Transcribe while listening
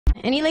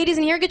Any ladies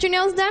in here get your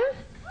nails done?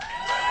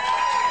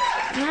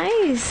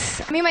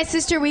 Nice. Me and my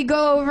sister, we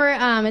go over,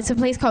 it's a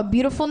place called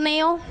Beautiful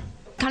Nail.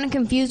 Kind of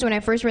confused when I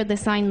first read the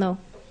sign though.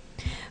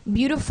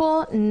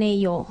 Beautiful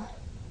nail.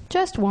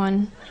 Just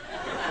one.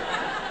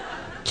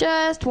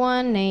 Just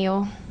one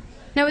nail.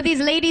 Now with these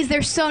ladies,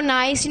 they're so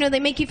nice. You know, they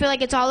make you feel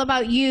like it's all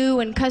about you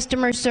and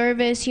customer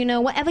service. You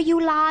know, whatever you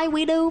like,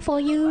 we do for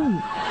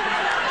you.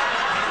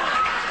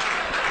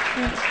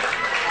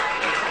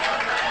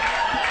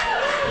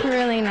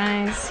 Really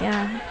nice,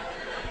 yeah.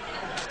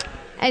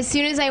 As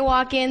soon as I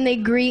walk in, they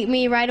greet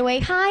me right away.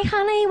 Hi,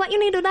 honey, what you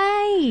need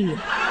today?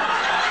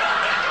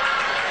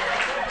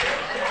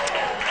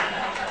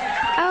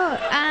 Oh,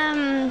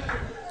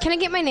 can I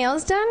get my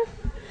nails done?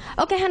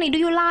 Okay, honey, do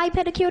you like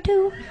pedicure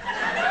too?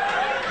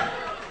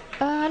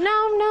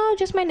 No,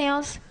 just my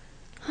nails.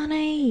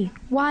 Honey,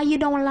 why you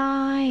don't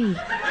lie?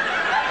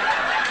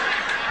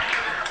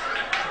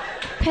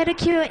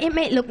 Pedicure, it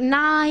may look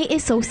nice,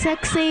 it's so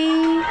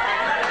sexy.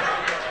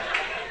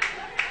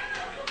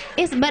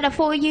 It's better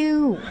for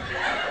you.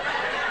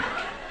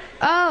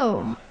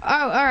 Oh,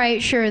 all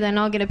right, sure, then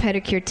I'll get a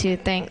pedicure too,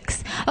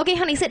 thanks. Okay,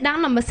 honey, sit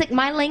down, number 6,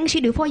 my Ling, she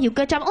do for you.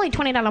 Good job, only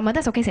 $20 a month,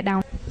 that's okay, sit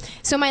down.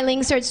 So my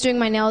Ling starts doing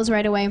my nails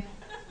right away.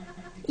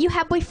 You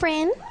have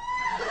boyfriend?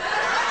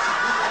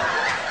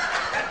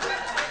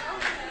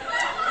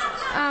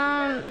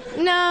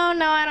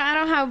 No, I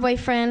don't have a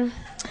boyfriend.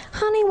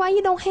 Honey, why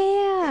you don't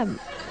have?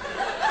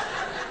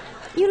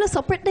 You look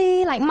so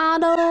pretty, like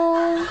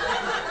model,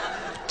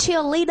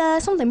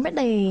 cheerleader, something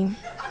pretty.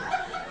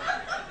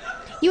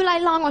 You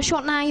like long or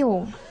short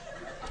nail?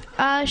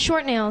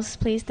 Short nails,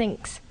 please,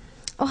 thanks.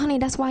 Oh, honey,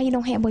 that's why you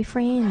don't have a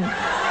boyfriend.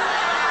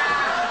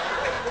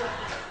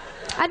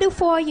 I do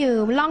for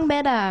you, long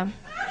better.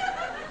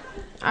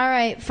 All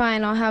right,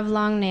 fine, I'll have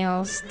long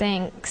nails,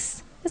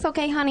 thanks. It's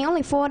okay, honey,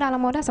 only $4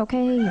 more, that's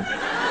okay.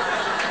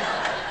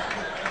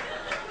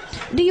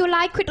 Do you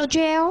like crystal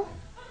gel?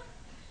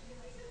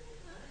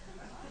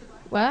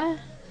 What?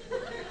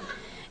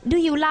 Do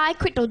you like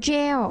crystal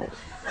gel?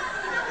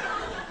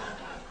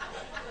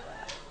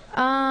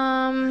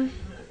 I'm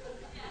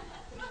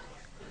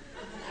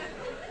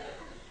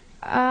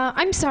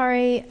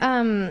sorry,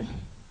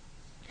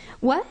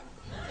 what?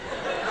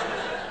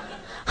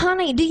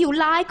 Honey, do you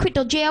like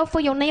crystal gel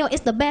for your nail?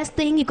 It's the best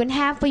thing you can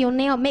have for your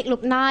nail. Make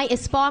look nice, it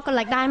sparkle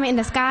like diamond in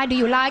the sky. Do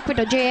you like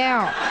crystal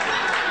gel?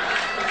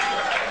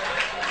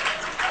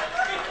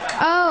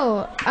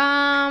 Oh,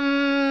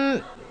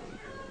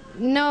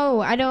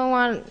 no, I don't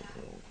want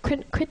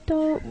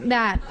crystal,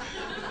 that.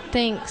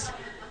 Thanks.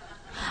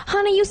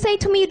 Honey, you say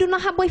to me you do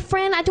not have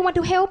boyfriend. I just want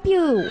to help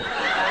you.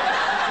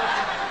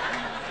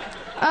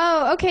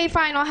 Oh, okay,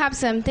 fine, I'll have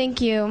some,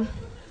 thank you.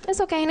 It's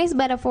okay, and it's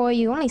better for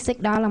you, only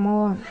 $6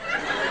 more.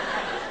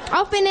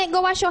 Open it,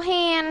 go wash your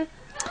hand.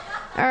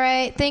 All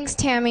right, thanks,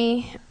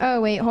 Tammy.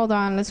 Oh, wait, hold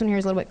on, this one here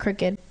is a little bit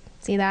crooked.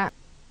 See that?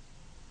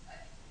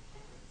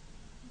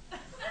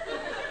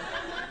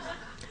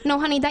 No,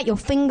 honey, that your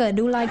finger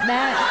do like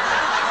that.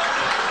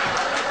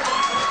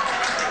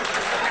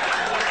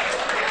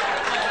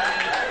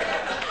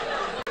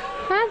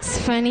 That's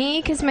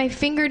funny, because my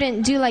finger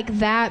didn't do like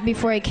that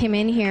before I came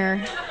in here.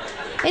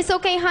 It's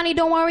okay, honey,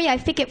 don't worry, I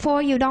fix it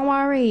for you, don't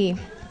worry.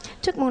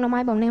 Chúc mừng năm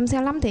mai bồng nem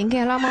xe lắm tiền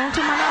kìa lo mong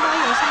chúc mừng năm mới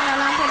rồi xong là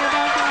làm theo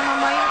đó cho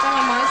năm mới cho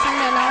năm mới xong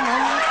để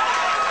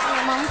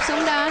làm mong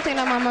xuống đó thì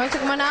năm mới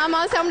chúc mừng năm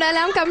mới xong để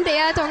làm công ty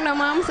trong năm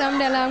mới xong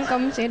để làm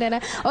công ty để.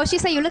 Oh, she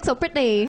said you look so pretty.